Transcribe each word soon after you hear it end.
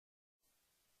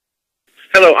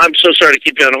Hello, I'm so sorry to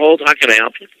keep you on hold. How can I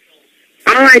help you?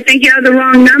 Oh, I think you have the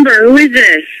wrong number. Who is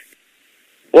this?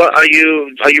 Well, are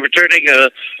you returning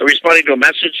responding to a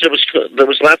message that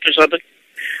was left or something?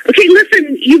 Okay,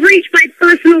 listen, you've reached my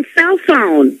personal cell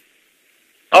phone.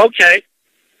 Okay.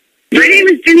 My name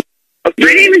is Denise. Okay.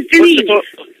 My name is Denise.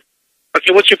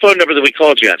 What's your phone number that we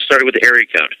called you at? Started with the area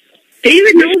code.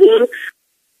 David Noble.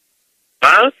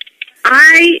 Huh?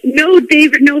 I know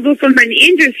David Noble from an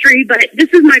industry, but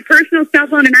this is my personal cell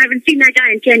phone, and I haven't seen that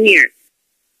guy in 10 years.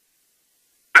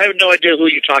 I have no idea who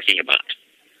you're talking about.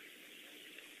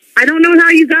 I don't know how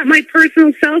you got my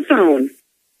personal cell phone.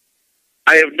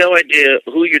 I have no idea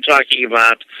who you're talking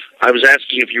about. I was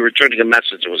asking if you were returning a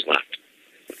message that was left.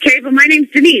 Okay, but my name's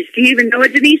Denise. Do you even know a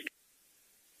Denise?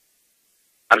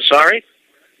 I'm sorry?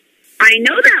 I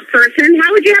know that person.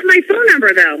 How would you have my phone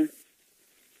number, though?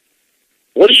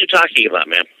 What are you talking about,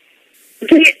 ma'am?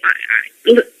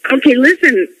 Okay,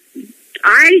 listen.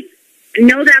 I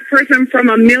know that person from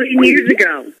a million years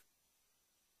ago.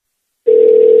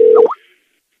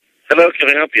 Hello, can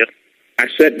I help you? I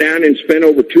sat down and spent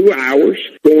over 2 hours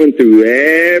going through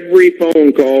every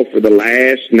phone call for the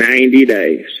last 90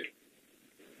 days.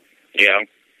 Yeah.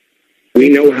 We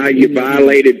know how you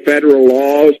violated federal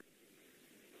laws.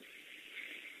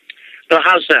 No,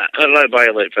 how's that? How did I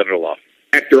violate federal law?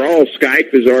 After all,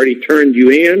 Skype has already turned you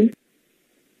in.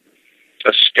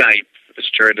 A Skype has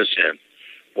turned us in.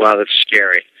 Wow, that's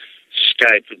scary.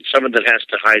 Skype, someone that has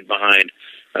to hide behind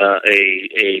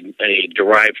a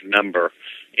derived number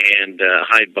and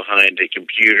hide behind a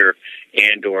computer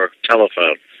and or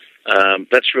telephone.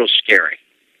 That's real scary.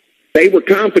 They were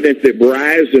confident that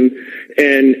Verizon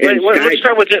and wait,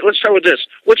 Skype... Let's start with this.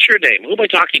 What's your name? Who am I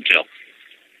talking to?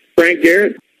 Frank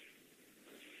Garrett.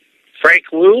 Frank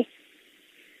Wu?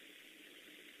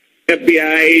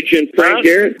 FBI agent Frank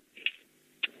Garrett.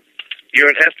 You're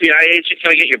an FBI agent?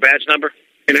 Can I get your badge number?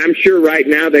 And I'm sure right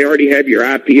now they already have your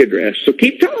IP address, so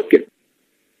keep talking.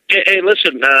 Hey,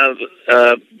 listen,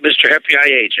 Mr. FBI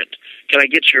agent, can I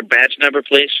get your badge number,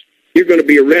 please? You're going to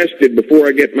be arrested before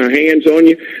I get my hands on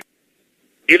you.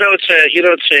 You know it's a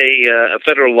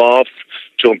federal law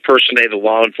to impersonate a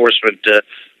law enforcement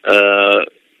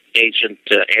agent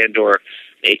and or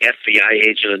a FBI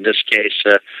agent in this case.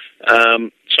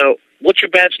 So, what's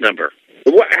your badge number?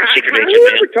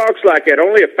 Whoever talks like that,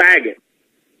 only a faggot.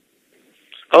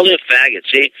 Only a faggot.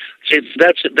 See,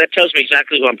 that tells me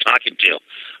exactly who I'm talking to.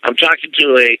 I'm talking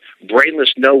to a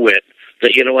brainless no-wit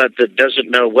that doesn't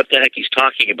know what the heck he's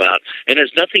talking about and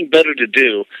has nothing better to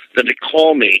do than to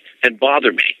call me and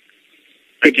bother me.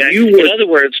 Okay? In other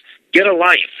words, get a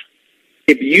life.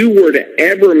 If you were to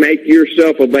ever make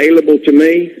yourself available to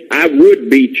me, I would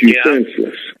beat you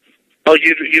senseless. Oh,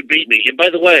 you beat me. And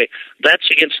by the way, that's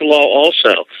against the law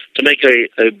also, to make a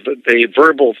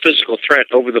verbal, physical threat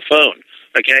over the phone.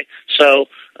 Okay? So,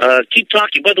 keep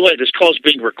talking. By the way, this call is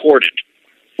being recorded.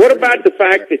 What about the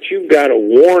fact that you've got a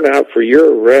warrant out for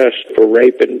your arrest for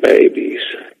raping babies?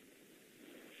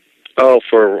 Oh,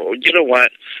 you know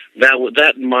what? With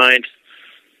that in mind,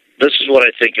 this is what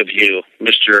I think of you,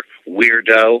 Mr.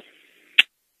 Weirdo.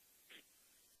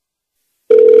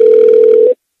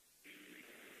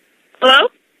 Hello?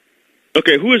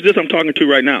 Okay, who is this I'm talking to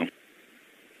right now?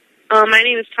 My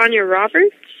name is Tanya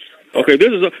Roberts. Okay,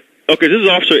 this is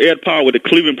Officer Ed Powell with the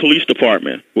Cleveland Police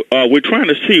Department. We're trying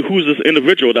to see who's this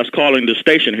individual that's calling the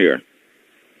station here.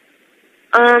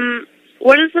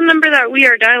 What is the number that we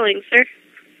are dialing, sir?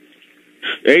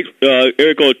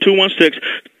 Area code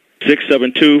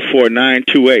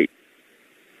 216-672-4928.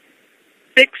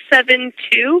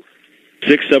 672?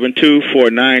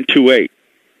 672-4928.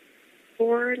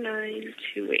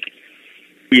 4928.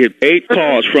 We had 8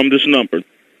 calls from this number.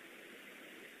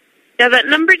 Yeah, that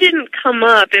number didn't come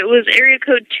up. It was area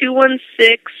code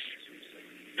 216.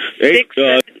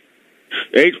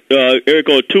 Area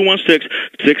code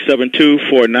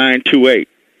 216-672-4928.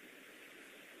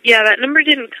 Yeah, that number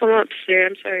didn't come up, sir.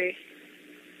 I'm sorry.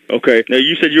 Okay. Now,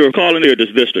 you said you were calling here this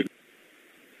district.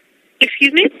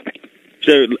 Excuse me?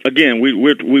 So, again, we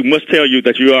must tell you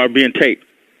that you are being taped.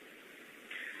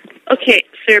 Okay,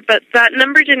 sir, but that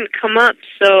number didn't come up,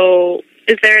 so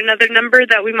is there another number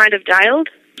that we might have dialed?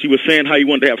 She was saying how you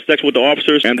wanted to have sex with the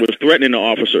officers and was threatening the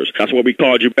officers. That's why we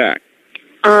called you back.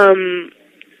 What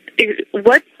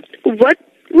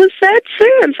was that, sir?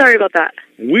 I'm sorry about that.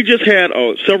 We just had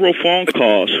several phone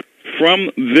calls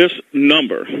from this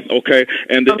number, okay?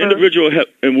 And the individual,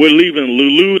 and we're leaving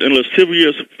lewd and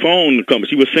lascivious phone numbers.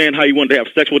 He was saying how he wanted to have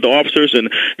sex with the officers,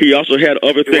 and he also had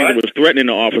other things that was threatening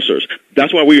the officers.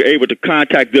 That's why we were able to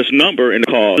contact this number and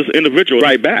call this individual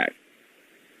right back.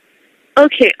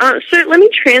 Okay, sir, let me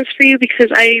transfer you because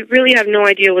I really have no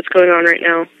idea what's going on right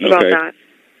now about that. Okay.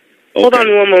 Hold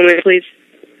on one moment, please.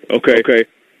 Okay.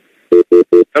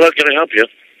 Hello, can I help you?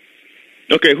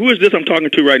 Okay, who is this I'm talking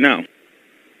to right now?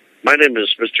 My name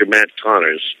is Mr. Matt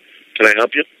Connors. Can I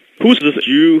help you? Who's this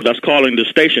you that's calling the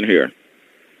station here?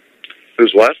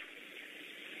 Who's what?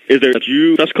 Is there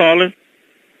you that's calling?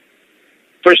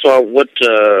 First of all, what's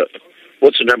the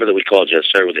number that we called you?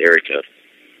 Start with the area code.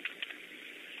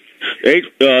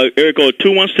 Area code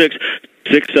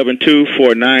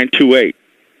 216-672-4928.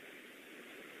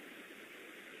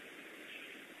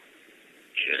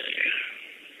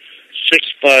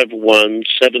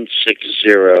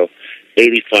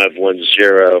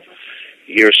 651-760-8510.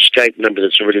 Your Skype number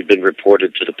that's already been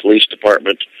reported to the police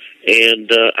department,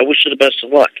 and I wish you the best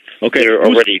of luck. Okay, they're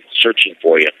already searching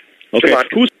for you. Okay,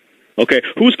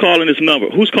 who's calling this number?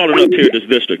 Who's calling up here, this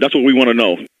district? That's what we want to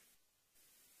know.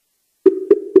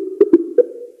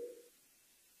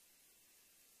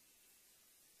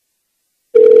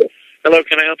 Hello,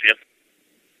 can I help you?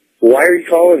 Why are you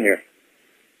calling here?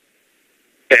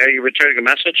 Are you returning a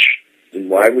message?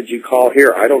 Why would you call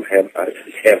here? I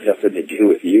have nothing to do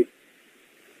with you.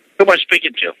 Who am I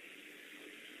speaking to?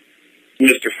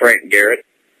 Mr. Frank Garrett.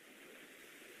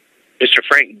 Mr.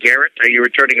 Frank Garrett, are you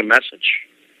returning a message?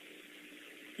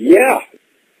 Yeah.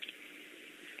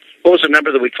 What was the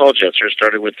number that we called you, sir,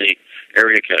 starting with the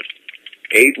area code?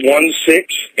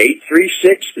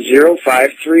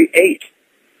 816-836-0538.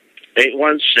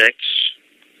 816.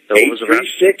 What was the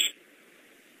rest? 836.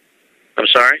 I'm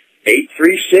sorry?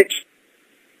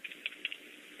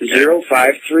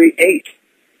 836-0538.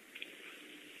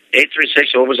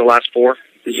 836, what was the last four?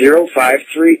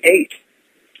 0538.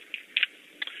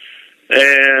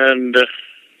 And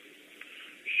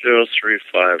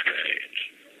 0358.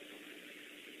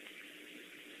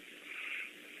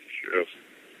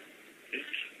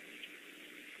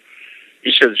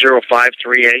 You said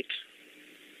 0538?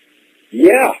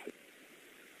 Yeah.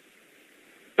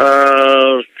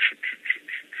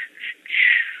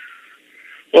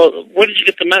 Well, when did you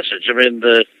get the message? I mean,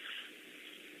 did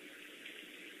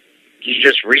you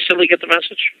just recently get the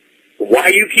message? Why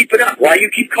you keep it up? Why you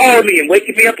keep calling me and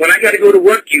waking me up when I got to go to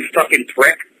work, you fucking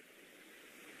prick?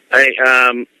 Hey,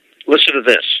 listen to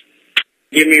this.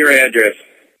 Give me your address.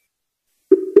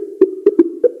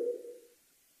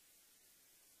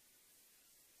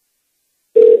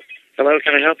 Hello,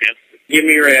 can I help you? Give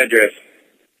me your address.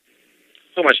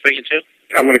 Who am I speaking to?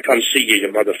 I'm going to come see you, you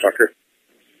motherfucker.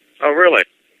 Oh, really?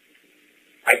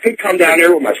 I could come down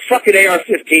there with my fucking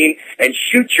AR-15 and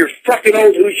shoot your fucking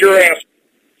old who's your ass.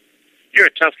 You're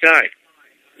a tough guy.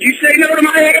 You say no to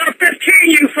my AR-15,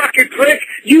 you fucking prick.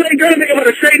 You ain't going to be able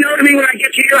to say no to me when I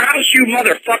get to your house, you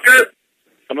motherfucker.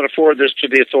 I'm going to forward this to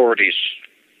the authorities.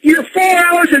 You're 4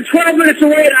 hours and 12 minutes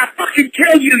away and I'll fucking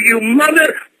kill you, you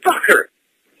motherfucker.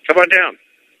 Come on down.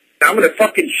 I'm going to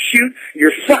fucking shoot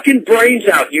your fucking brains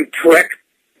out, you prick.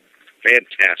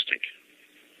 Fantastic.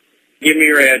 Give me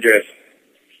your address.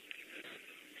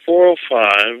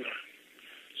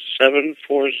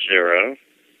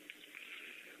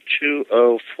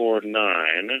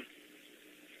 405-740-2049.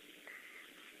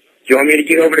 You want me to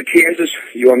get over to Kansas?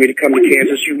 You want me to come to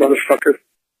Kansas, you motherfucker?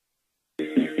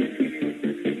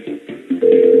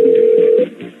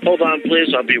 Hold on,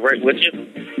 please. I'll be right with you.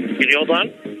 Can you hold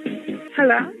on?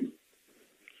 Hello?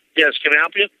 Yes, can I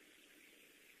help you?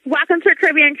 Welcome to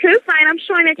Caribbean Cruise Line. I'm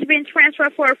showing that you've been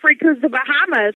transferred for a free cruise to Bahamas.